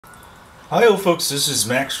Hi folks, this is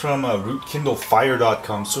Max from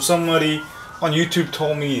RootKindleFire.com. So somebody on YouTube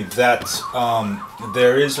told me that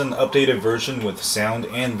there is an updated version with sound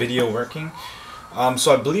and video working.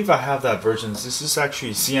 So I believe I have that version. This is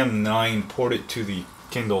actually CM9 ported to the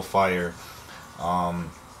Kindle Fire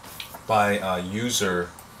by a user.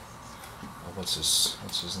 What's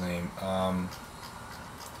his name?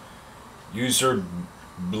 User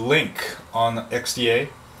Blink on XDA.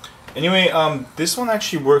 Anyway, this one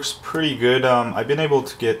actually works pretty good. I've been able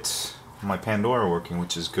to get my Pandora working,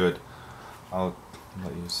 which is good. I'll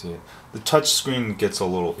let you see it. The touch screen gets a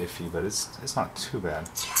little iffy, but it's not too bad.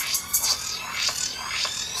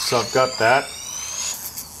 So I've got that.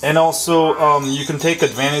 And also, you can take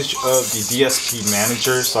advantage of the DSP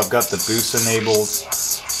manager. So I've got the boost enabled.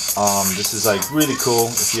 This is like really cool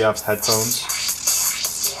if you have headphones.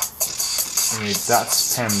 Anyway,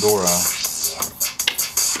 that's Pandora.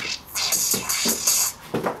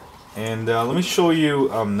 And let me show you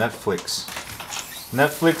Netflix.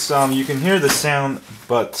 Netflix, you can hear the sound,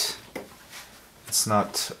 but it's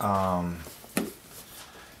not,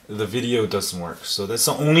 the video doesn't work. So that's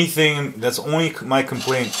the only thing, that's only my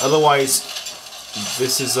complaint. Otherwise,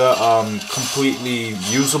 this is a completely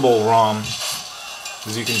usable ROM.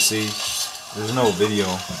 As you can see, there's no video.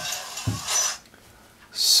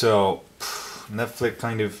 So, Netflix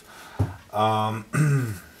kind of,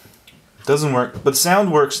 doesn't work, but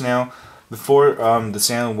sound works now. Before, the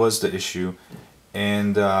sound was the issue,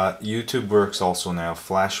 and YouTube works also now.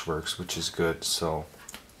 Flash works, which is good. So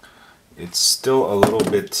it's still a little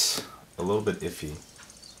bit iffy.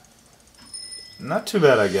 Not too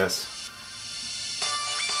bad, I guess.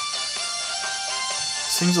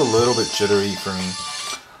 Seems a little bit jittery for me.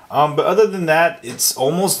 But other than that, it's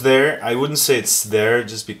almost there. I wouldn't say it's there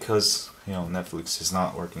just because, you know, Netflix is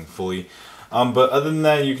not working fully. But other than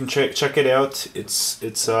that, you can check it out.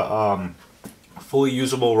 It's a fully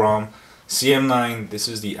usable ROM. CM9. This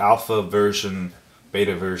is the alpha version,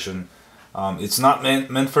 beta version. It's not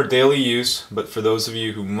meant for daily use, but for those of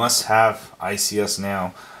you who must have ICS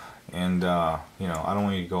now, and you know, I don't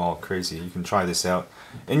want you to go all crazy, you can try this out.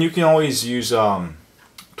 And you can always use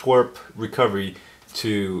twerp recovery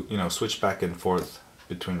to, you know, switch back and forth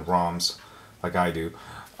between ROMs, like I do.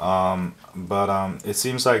 It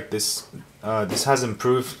seems like this has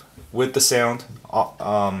improved with the sound.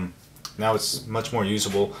 Now it's much more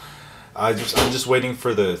usable. I'm just waiting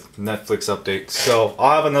for the Netflix update. So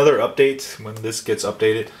I'll have another update when this gets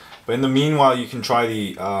updated. But in the meanwhile, you can try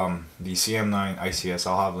the CM9 ICS.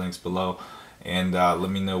 I'll have links below, and let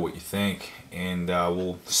me know what you think. And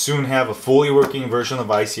we'll soon have a fully working version of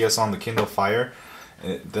ICS on the Kindle Fire.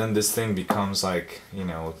 Then this thing becomes like, you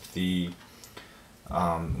know, the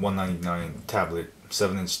 $199 tablet,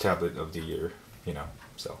 7-inch tablet of the year, you know.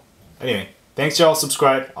 So anyway, thanks y'all.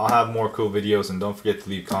 Subscribe. I'll have more cool videos, and don't forget to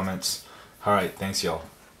leave comments. Alright, thanks y'all.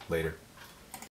 Later.